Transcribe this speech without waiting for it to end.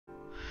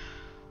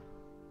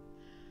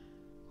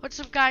What's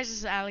up, guys? This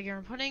is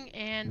Alligator Pudding,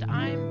 and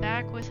I'm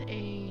back with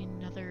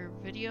another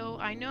video.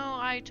 I know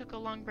I took a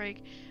long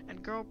break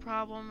and girl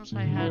problems,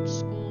 I had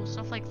school,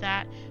 stuff like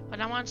that, but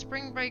I'm on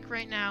spring break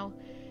right now,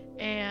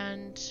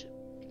 and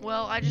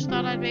well, I just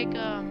thought I'd make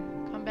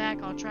come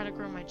back. I'll try to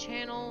grow my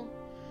channel.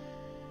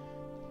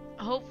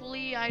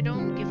 Hopefully I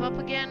don't give up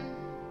again.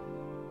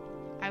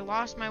 I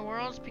lost my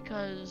worlds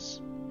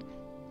because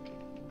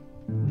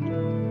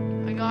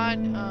I got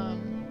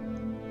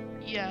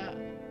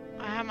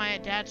I have my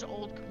dad's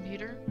old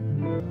computer.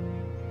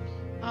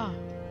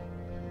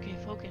 Okay,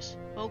 focus.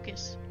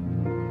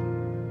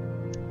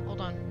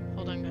 Hold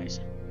on, guys.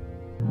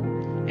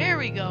 There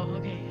we go.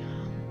 Okay.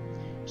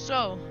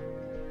 So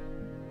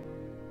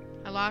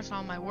I lost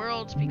all my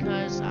worlds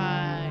because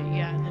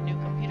the new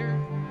computer.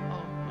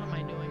 Oh, what am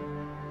I doing?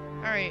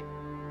 All right.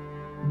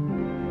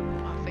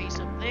 My face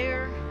up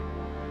there,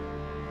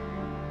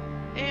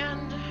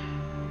 and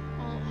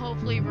well,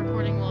 hopefully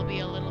recording will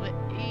be a little bit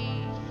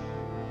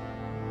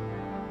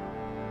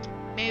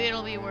maybe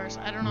it'll be worse.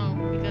 I don't know,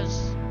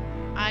 because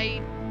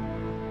I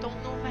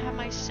don't know if I have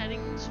my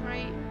settings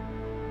right.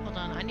 Hold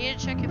on, I need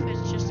to check if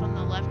it's just on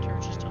the left or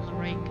just on the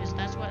right, because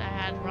that's what I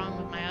had wrong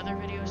with my other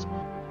videos.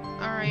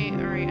 Alright,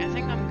 I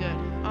think I'm good.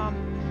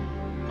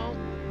 Well,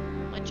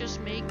 let's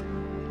just make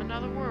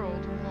another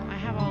world. Well, I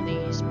have all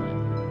these,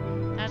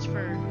 but that's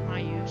for my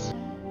use.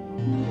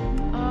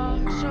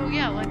 So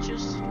yeah, let's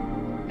just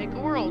make a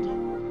world.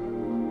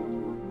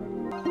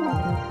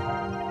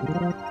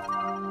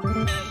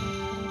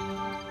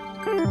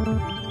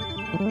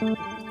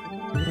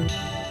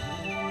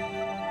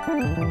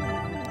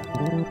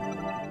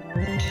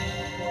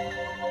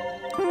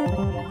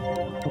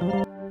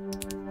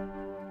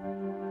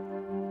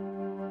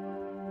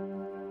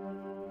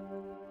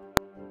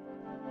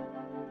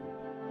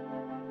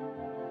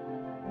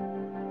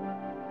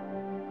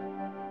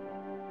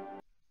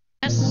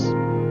 Yes,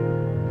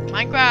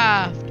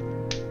 Minecraft.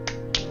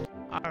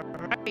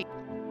 Alright,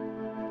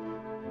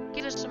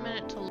 give us a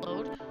minute to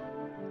load.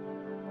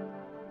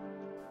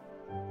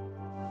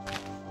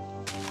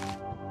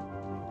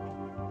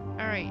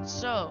 Alright,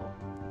 so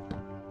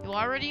you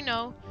already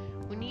know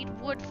we need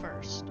wood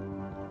first.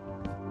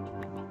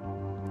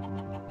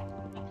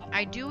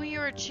 I do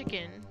hear a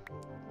chicken,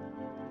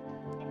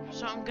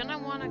 so I'm gonna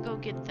want to go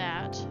get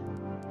that.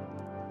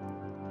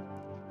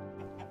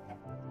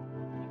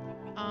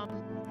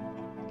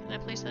 Can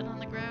I place that on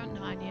the ground?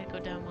 No, I need to go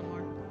down one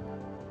more.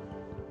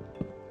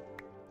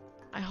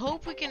 I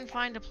hope we can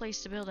find a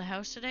place to build a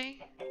house today,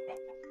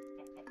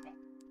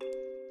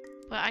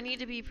 but I need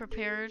to be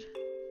prepared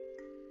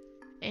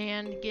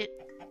and get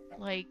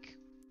like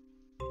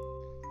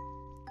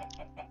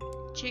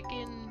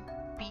chicken,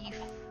 beef,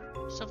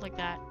 stuff like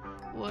that,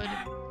 wood,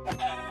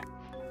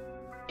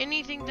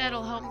 anything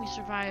that'll help me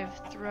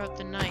survive throughout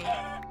the night,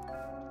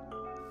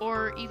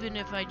 or even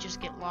if I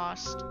just get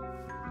lost.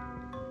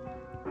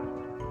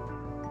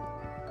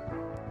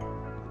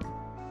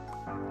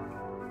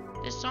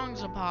 This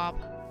song's a pop.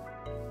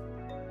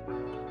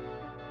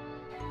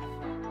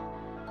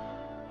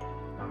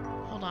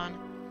 Hold on.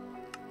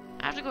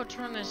 I have to go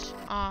turn this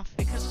off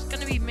because it's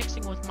gonna be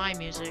mixing with my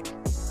music.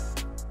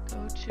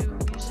 Go to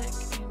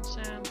music and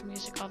sound,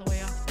 music all the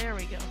way off. There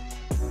we go.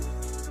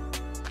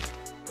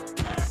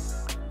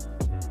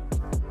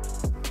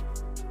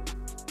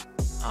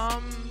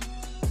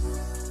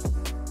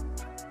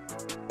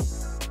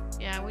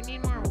 Yeah, we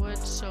need more wood,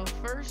 so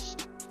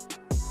first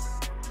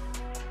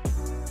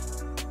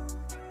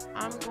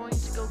I'm going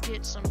to go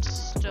get some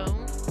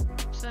stone,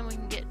 so then we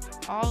can get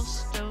all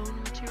stone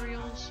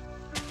materials.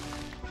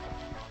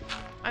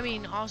 I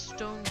mean, all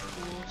stone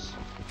tools.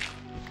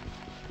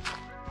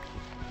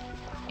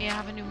 Yeah, I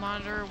have a new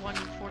monitor,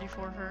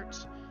 144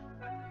 hertz.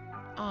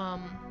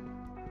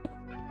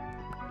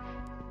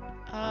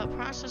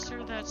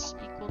 Processor that's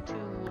equal to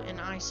an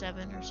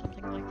i7 or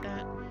something like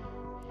that.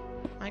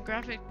 My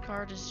graphic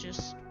card is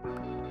just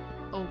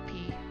OP.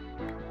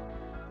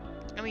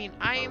 I mean,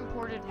 I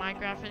imported my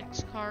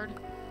graphics card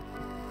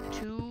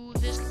to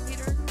this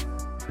computer,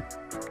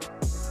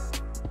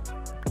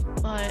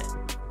 but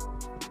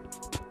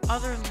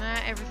other than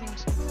that,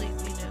 everything's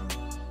completely new.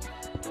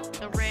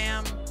 The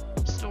RAM,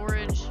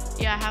 storage,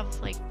 yeah, I have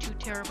like 2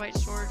 terabyte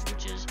storage,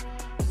 which is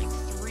like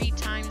 3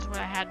 times what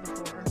I had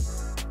before.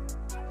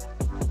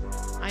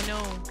 I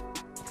know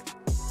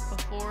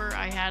before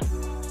I had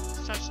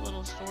such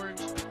little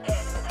storage,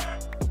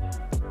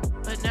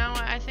 but now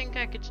I think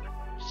I could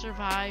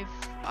survive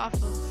off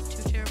of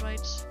 2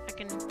 terabytes. I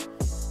can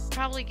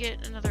probably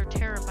get another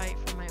terabyte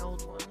from my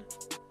old one,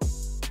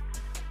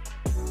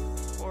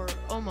 or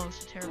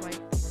almost a terabyte.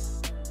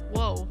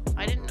 Whoa,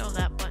 I didn't know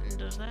that button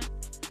does that.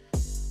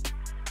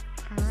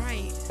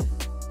 Alright.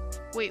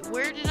 Wait,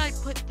 where did I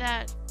put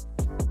that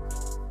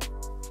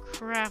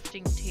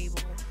crafting table?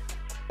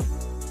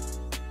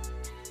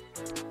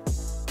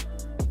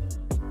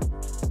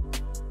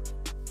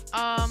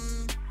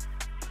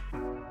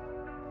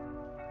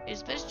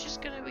 Is this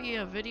just gonna be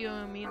a video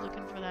of me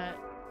looking for that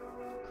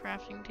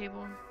crafting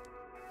table?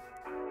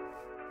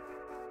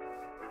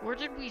 Where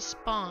did we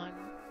spawn?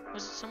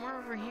 Was it somewhere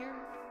over here?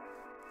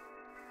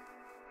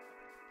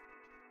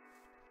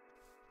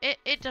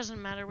 It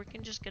doesn't matter. We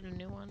can just get a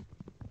new one.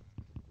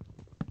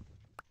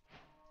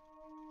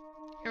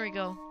 Here we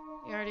go.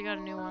 We already got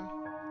a new one.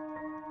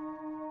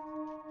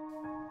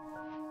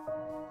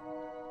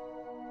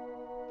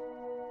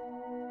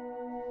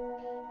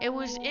 It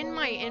was in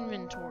my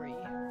inventory.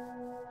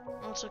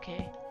 Oh, it's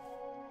okay.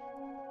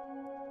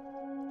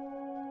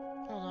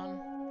 Hold on.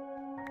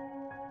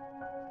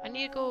 I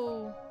need to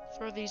go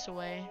throw these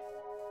away.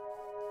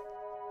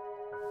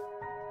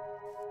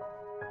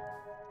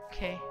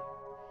 Okay.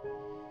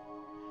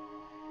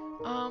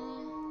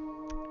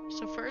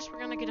 So first we're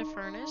gonna get a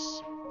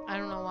furnace. I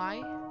don't know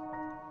why.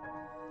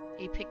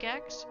 A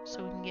pickaxe,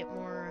 so we can get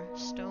more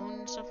stone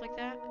and stuff like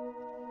that.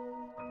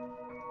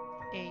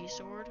 A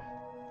sword.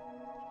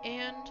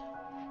 And,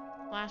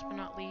 last but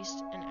not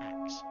least, an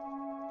axe.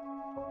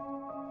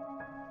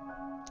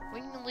 We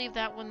can leave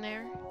that one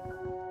there.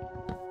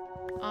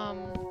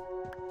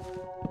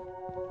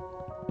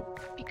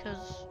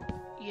 Because,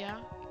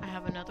 yeah, I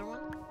have another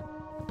one.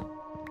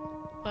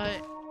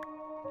 But,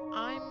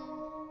 I'm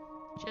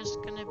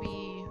just gonna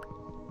be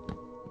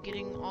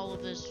getting all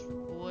of this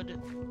wood.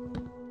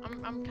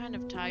 I'm kind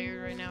of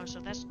tired right now, so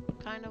that's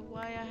kind of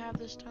why I have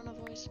this tone of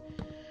voice.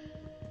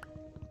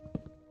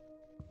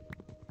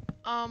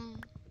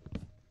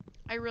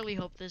 I really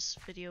hope this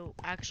video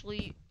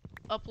actually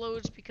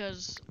uploads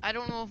because I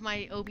don't know if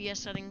my OBS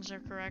settings are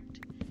correct.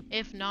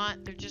 If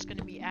not, they're just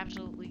gonna be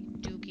absolutely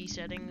dookie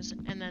settings,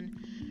 and then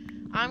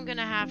I'm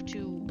gonna have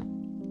to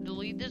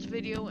delete this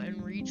video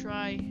and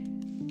retry.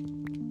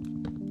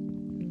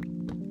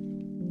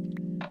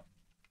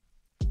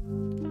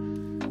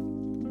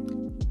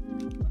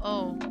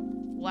 Oh,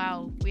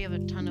 wow, we have a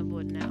ton of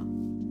wood now.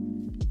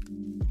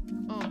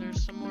 Oh,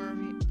 there's some more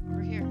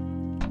over here.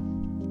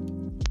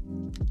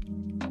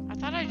 I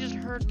thought I just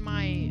heard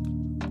my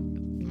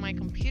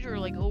computer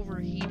like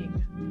overheating.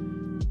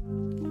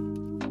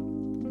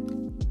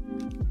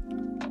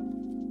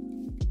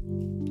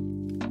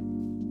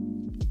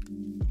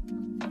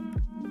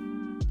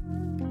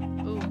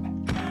 Ooh.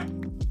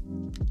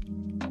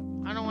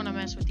 I don't want to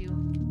mess with you.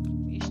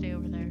 You stay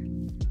over there.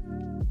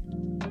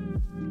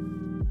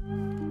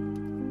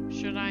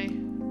 Should I?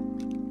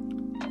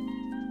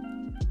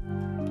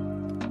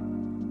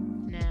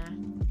 Nah.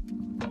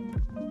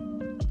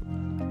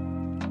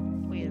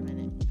 Wait a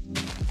minute.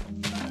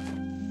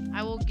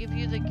 I will give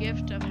you the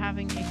gift of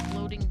having a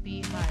floating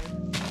beehive.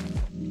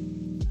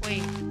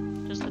 Wait,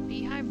 does the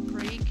beehive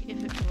break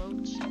if it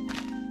floats?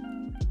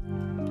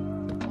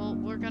 Well,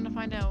 we're gonna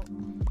find out.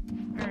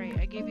 Alright,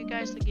 I gave you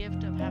guys the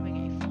gift of having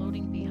a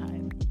floating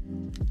beehive.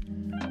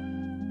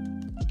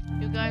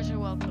 You guys are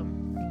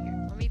welcome.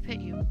 Here, let me pet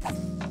you.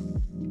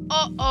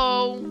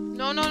 Uh-oh!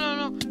 No, no,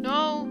 no, no,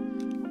 no!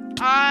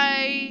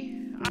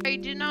 I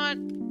did not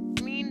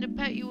mean to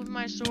pet you with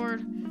my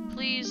sword.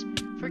 Please,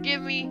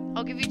 forgive me.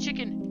 I'll give you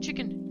chicken.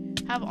 Chicken.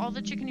 Have all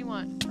the chicken you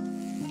want.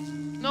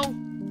 No.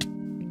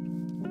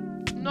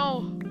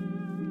 No.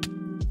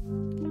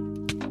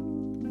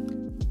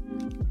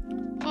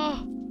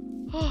 Oh.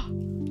 Oh.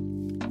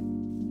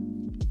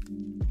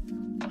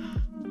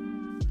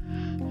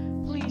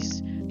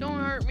 Please, don't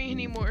hurt me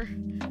anymore.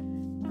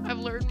 I've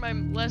learned my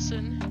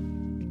lesson.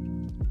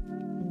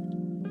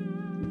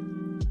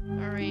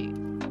 Alright,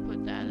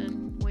 put that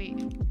in. Wait.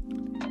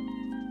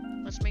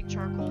 Let's make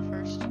charcoal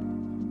first.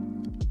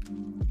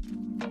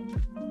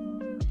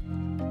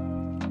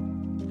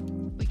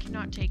 We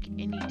cannot take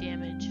any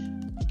damage.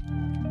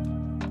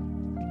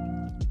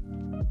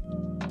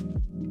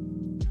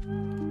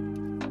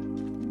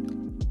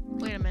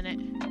 Wait a minute.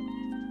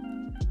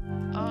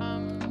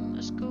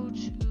 Let's go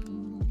to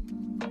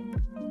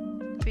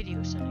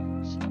video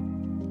settings.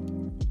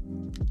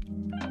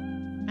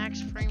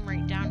 Max frame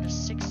rate down to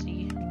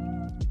 60.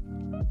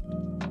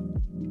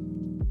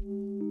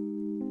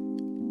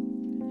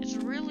 It's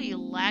really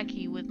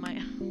laggy with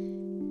my...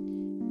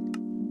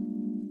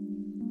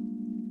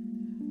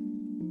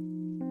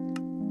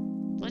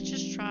 Let's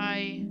just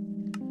try...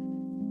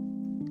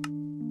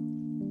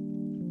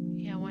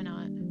 Yeah, why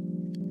not?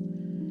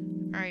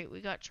 Alright,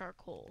 we got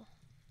charcoal.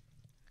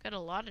 Got a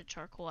lot of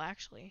charcoal,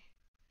 actually.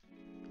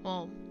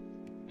 Well...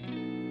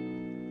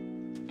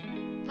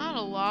 Not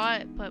a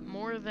lot, but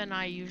more than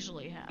I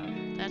usually have.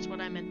 That's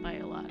what I meant by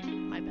a lot.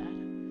 My bad.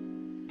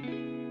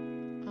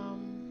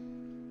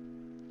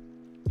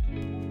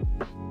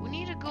 We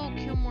need to go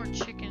kill more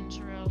chickens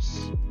or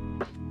else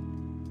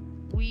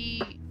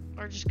we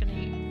are just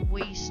gonna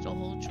waste a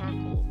whole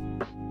charcoal.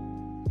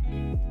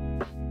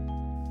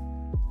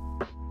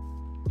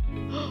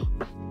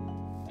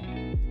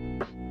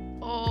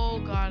 Oh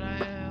god,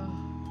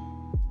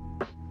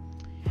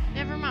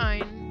 never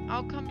mind.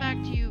 I'll come back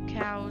to you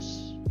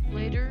cows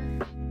later,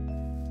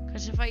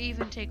 because if I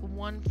even take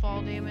one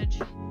fall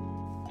damage,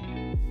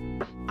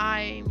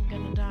 I'm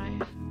gonna die.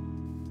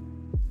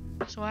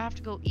 So I have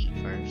to go eat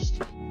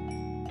first.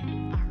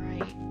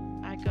 Alright,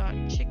 I got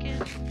chicken.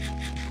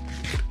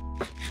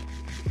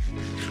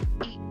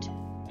 Eat.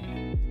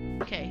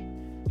 Okay,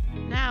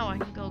 now I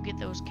can go get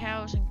those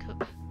cows and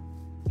cook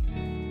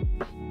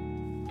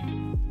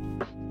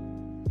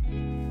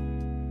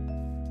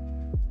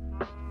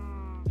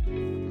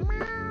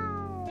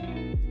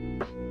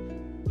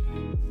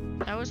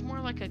That was more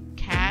like a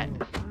cat.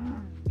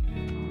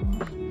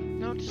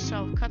 Note to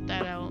self, cut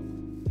that out.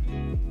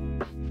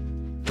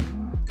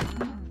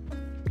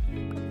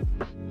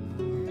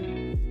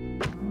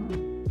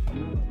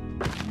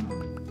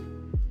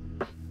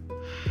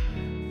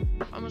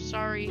 I'm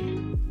sorry.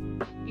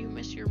 You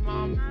miss your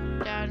mom,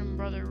 dad, and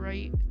brother,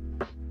 right?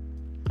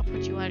 I'll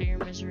put you out of your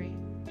misery.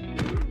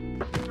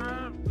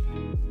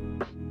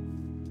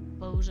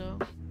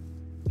 Bozo.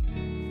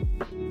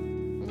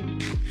 Ooh,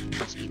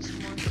 let's eat some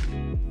more.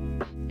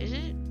 Is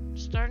it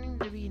starting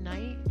to be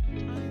night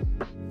time?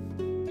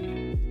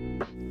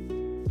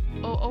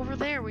 Oh, over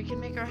there we can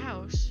make our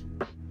house.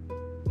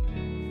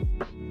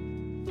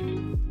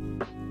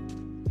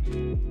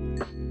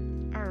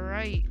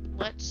 Alright,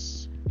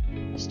 let's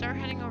start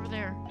heading over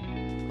there.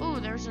 Oh,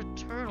 there's a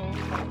turtle.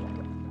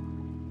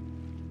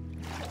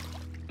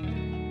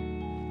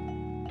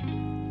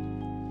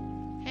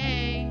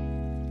 Hey,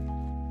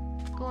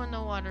 go in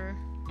the water.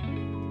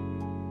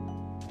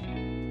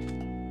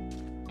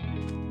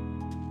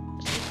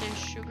 Let's get this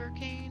sugar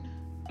cane.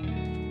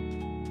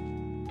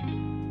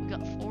 We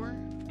got 4.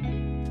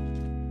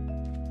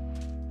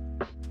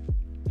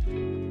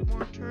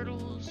 More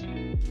turtles.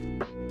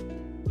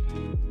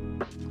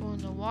 Go in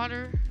the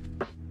water.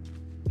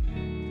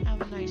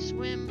 Have a nice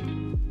swim.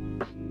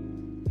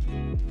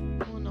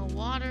 Go in the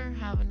water.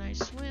 Have a nice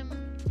swim.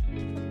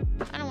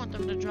 I don't want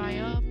them to dry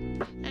up.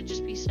 That'd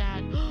just be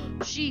sad.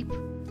 Sheep!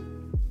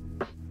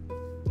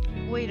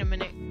 Wait a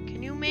minute.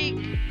 Can you make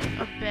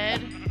a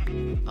bed?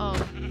 Oh.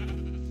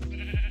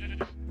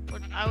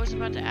 But I was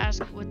about to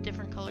ask with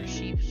different color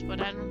sheeps,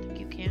 but I don't think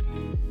you can.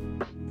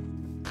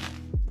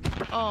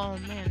 Oh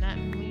man, that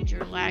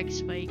major lag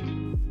spike.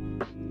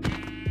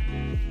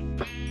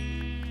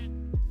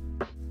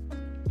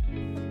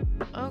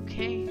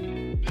 Okay.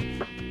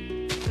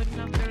 Good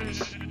enough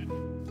there's...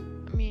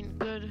 I mean,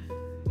 good...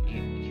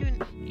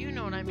 You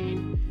know what I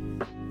mean.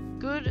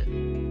 Good...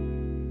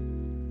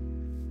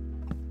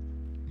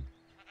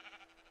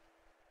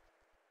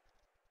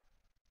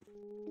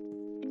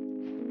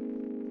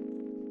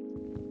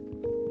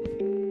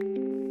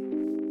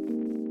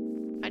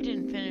 I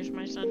didn't finish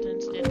my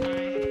sentence, didn't I? I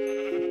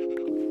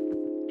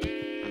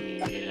mean,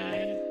 did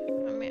I?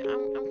 I mean,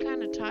 I'm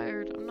kind of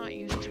tired. I'm not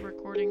used to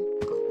recording.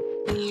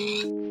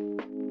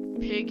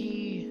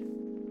 Piggy.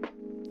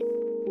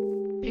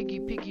 Piggy,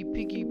 piggy,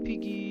 piggy,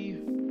 piggy.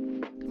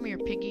 Come here,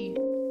 piggy.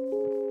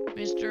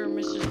 Mr. and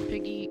Mrs.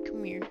 Piggy,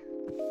 come here.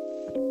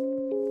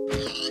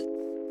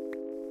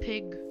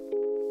 Pig.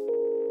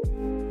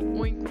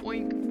 Oink,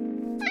 oink.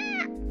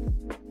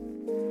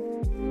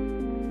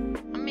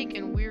 I'm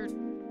making weird,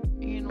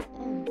 you know.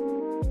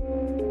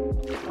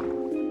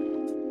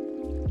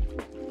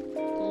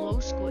 Glow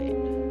squid.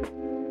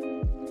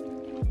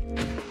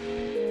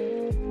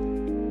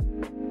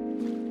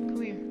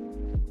 Come here.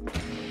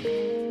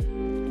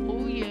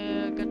 Oh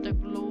yeah, got the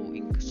glow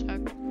ink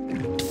sack.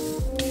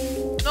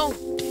 No!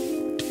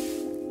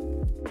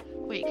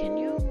 Wait, can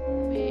you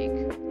make...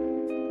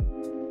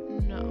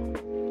 No.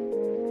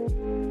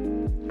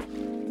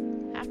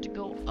 Have to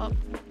go up.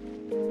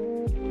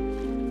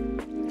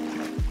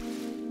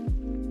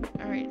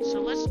 Alright, so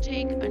let's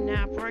take a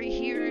nap right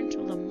here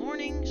until the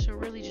morning, so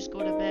really just go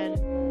to bed.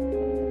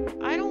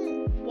 I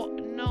don't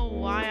know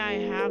why I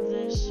have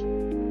this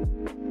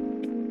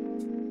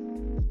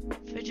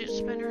fidget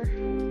spinner.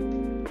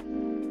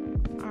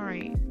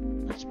 Alright,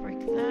 let's break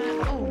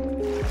that. Oh,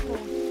 cool.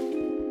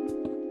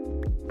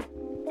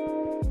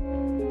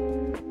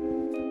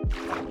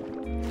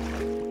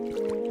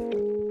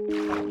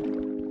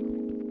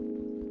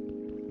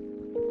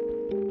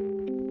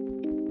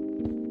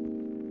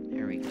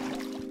 There we go.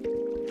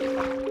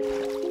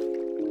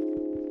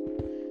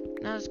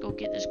 Now let's go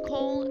get this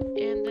coal,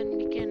 and then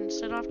we can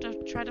set off to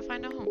try to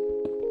find a home.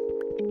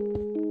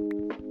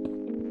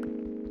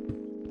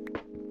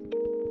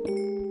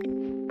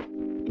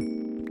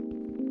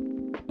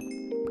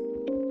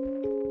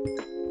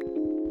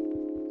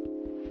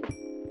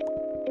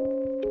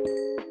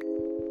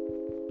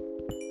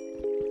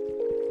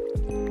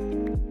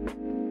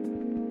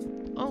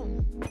 Oh,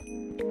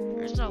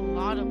 there's a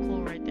lot of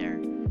coal right there.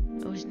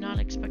 I was not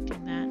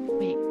expecting that.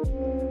 Wait,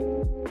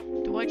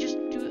 do I just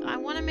do... I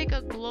want to make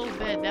a glow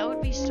bed. That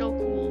would be so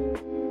cool.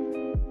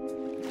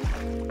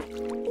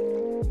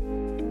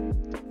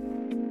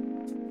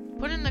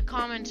 Put in the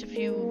comments if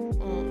you...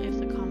 Well, if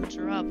the comments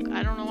are up.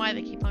 I don't know why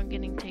they keep on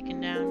getting taken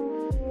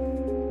down.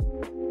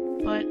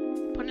 But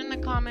put in the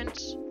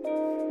comments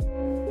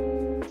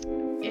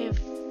if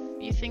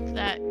you think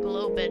that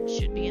glow bed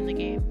should be in the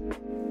game.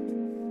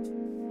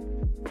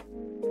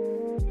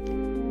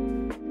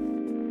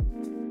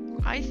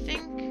 I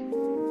think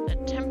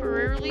that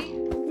temporarily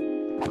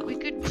we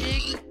could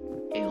dig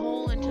a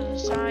hole into the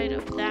side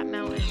of that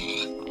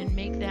mountain and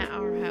make that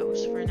our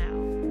house for now.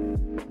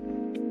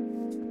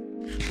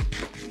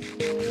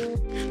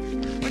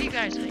 What do you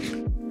guys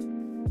think?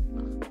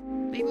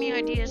 Leave me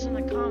ideas in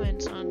the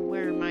comments on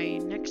where my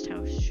next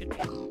house should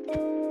be.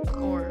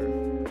 Or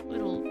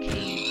little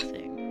cave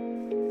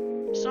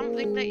thing.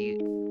 Something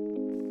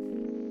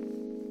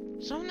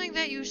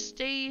that you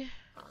stay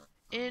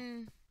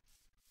in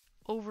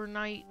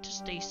overnight to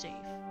stay safe.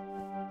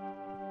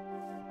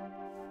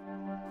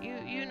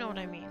 You know what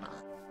I mean.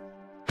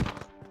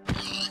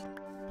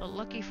 But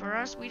lucky for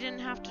us, we didn't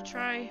have to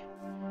try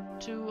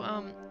to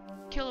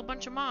kill a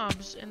bunch of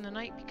mobs in the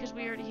night because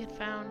we already had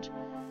found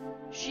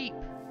sheep,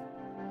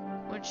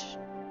 which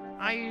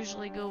I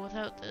usually go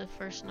without the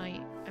first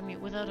night. I mean,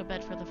 without a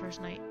bed for the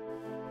first night.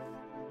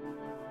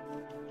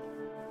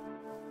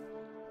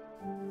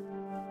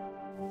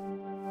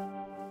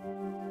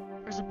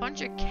 There's a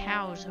bunch of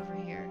cows over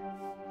here.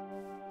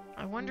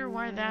 I wonder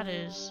why that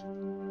is.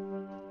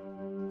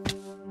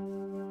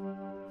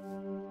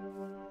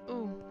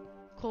 Ooh,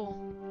 cool.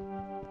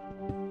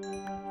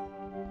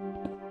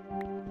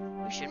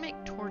 We should make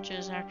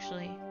torches,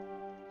 actually.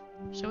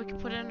 So we can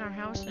put it in our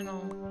house and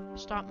it'll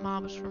stop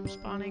mobs from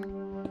spawning.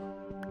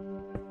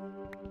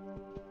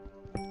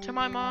 To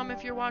my mom,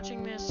 if you're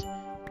watching this,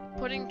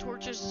 putting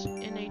torches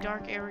in a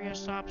dark area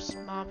stops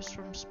mobs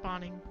from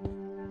spawning.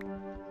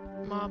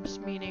 Mobs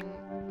meaning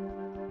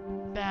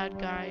bad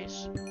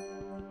guys.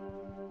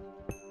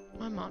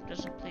 My mom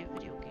doesn't play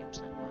video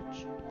games that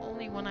much.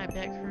 Only when I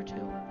beg her to.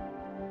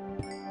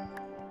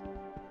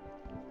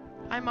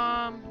 Hi,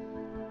 Mom.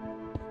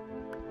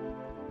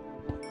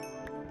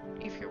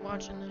 If you're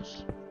watching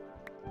this.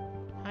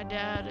 Hi,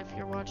 Dad, if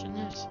you're watching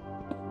this.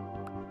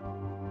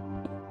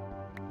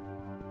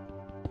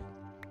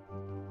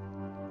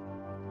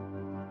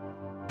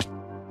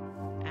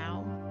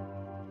 Ow.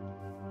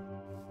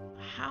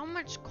 How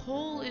much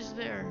coal is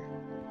there?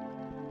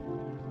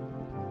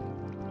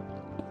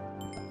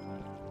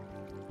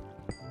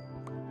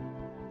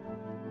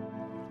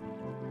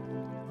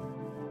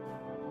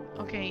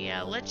 Okay,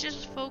 yeah, let's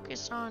just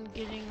focus on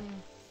getting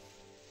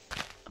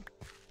a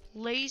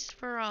place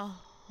for a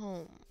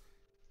home.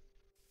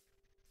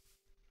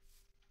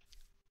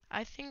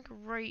 I think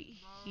right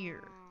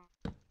here.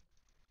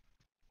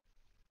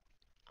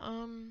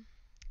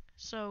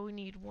 So we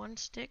need 1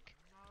 stick.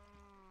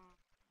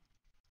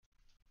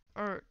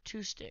 Or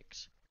 2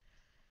 sticks.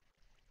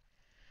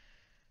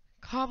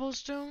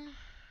 Cobblestone.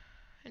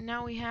 And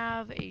now we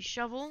have a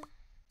shovel,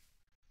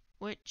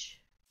 which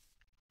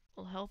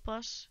will help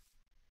us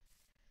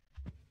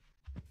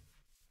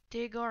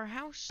dig our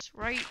house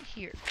right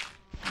here.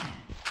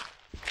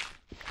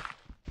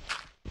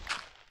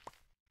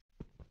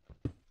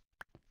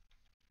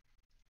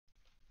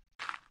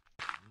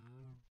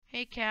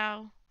 Hey,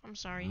 cow. I'm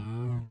sorry.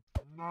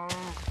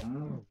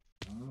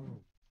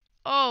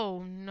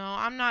 Oh, no.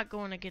 I'm not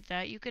going to get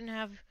that. You can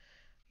have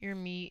your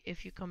meat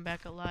if you come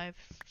back alive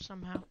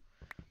somehow.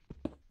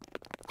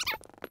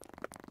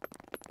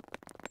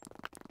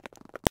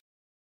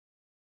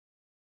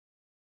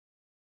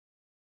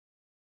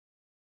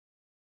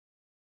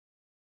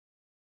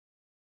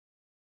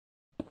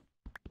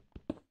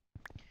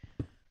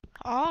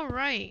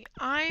 Alright.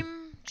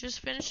 I'm just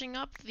finishing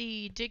up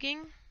the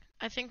digging.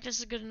 I think this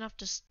is good enough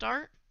to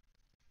start.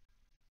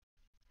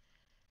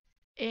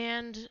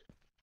 And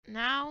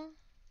now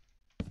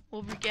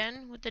we'll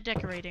begin with the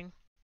decorating.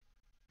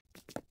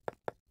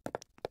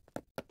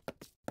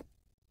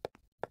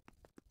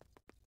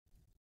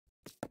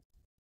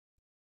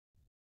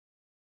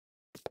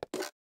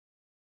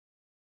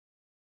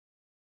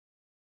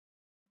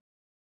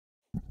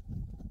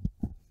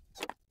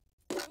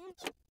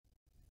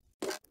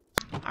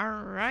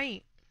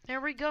 Alright, there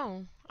we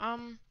go.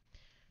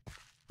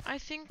 I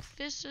think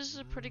this is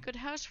a pretty good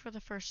house for the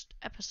first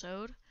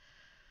episode.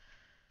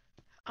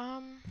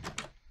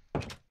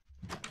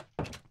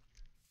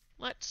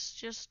 Let's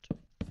just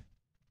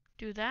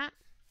do that.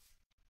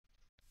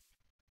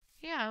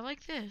 Yeah, I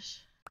like this.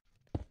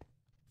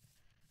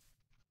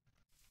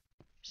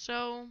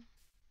 So,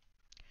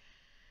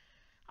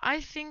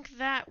 I think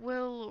that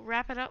will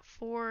wrap it up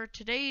for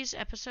today's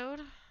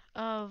episode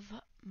of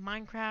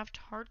Minecraft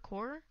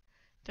Hardcore.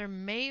 There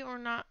may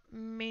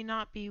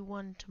not be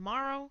one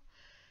tomorrow.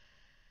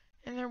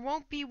 And there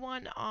won't be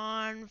one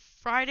on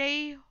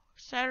Friday,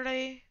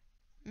 Saturday,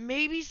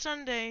 maybe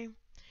Sunday.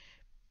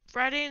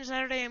 Friday and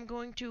Saturday I'm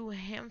going to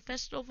Ham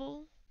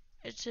Festival.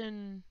 It's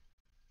in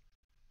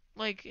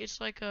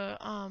it's like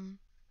a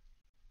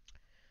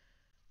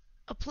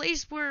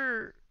place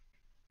where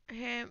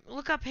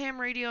look up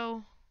Ham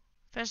Radio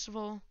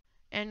Festival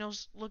and you'll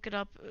look it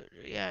up.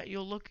 Yeah,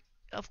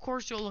 of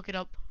course you'll look it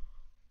up.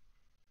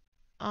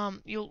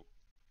 You'll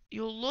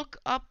look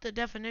up the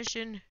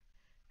definition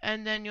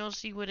and then you'll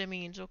see what it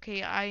means.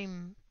 Okay,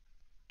 I'm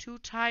too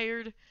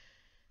tired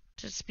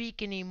to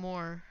speak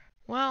anymore.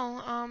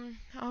 Well, I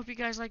hope you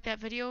guys liked that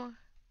video.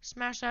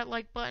 Smash that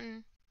like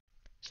button.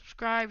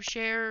 Subscribe,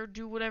 share,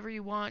 do whatever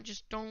you want.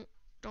 Just don't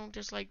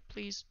dislike,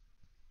 please.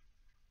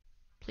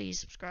 Please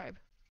subscribe.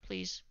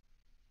 Please.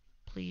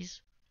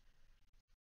 Please.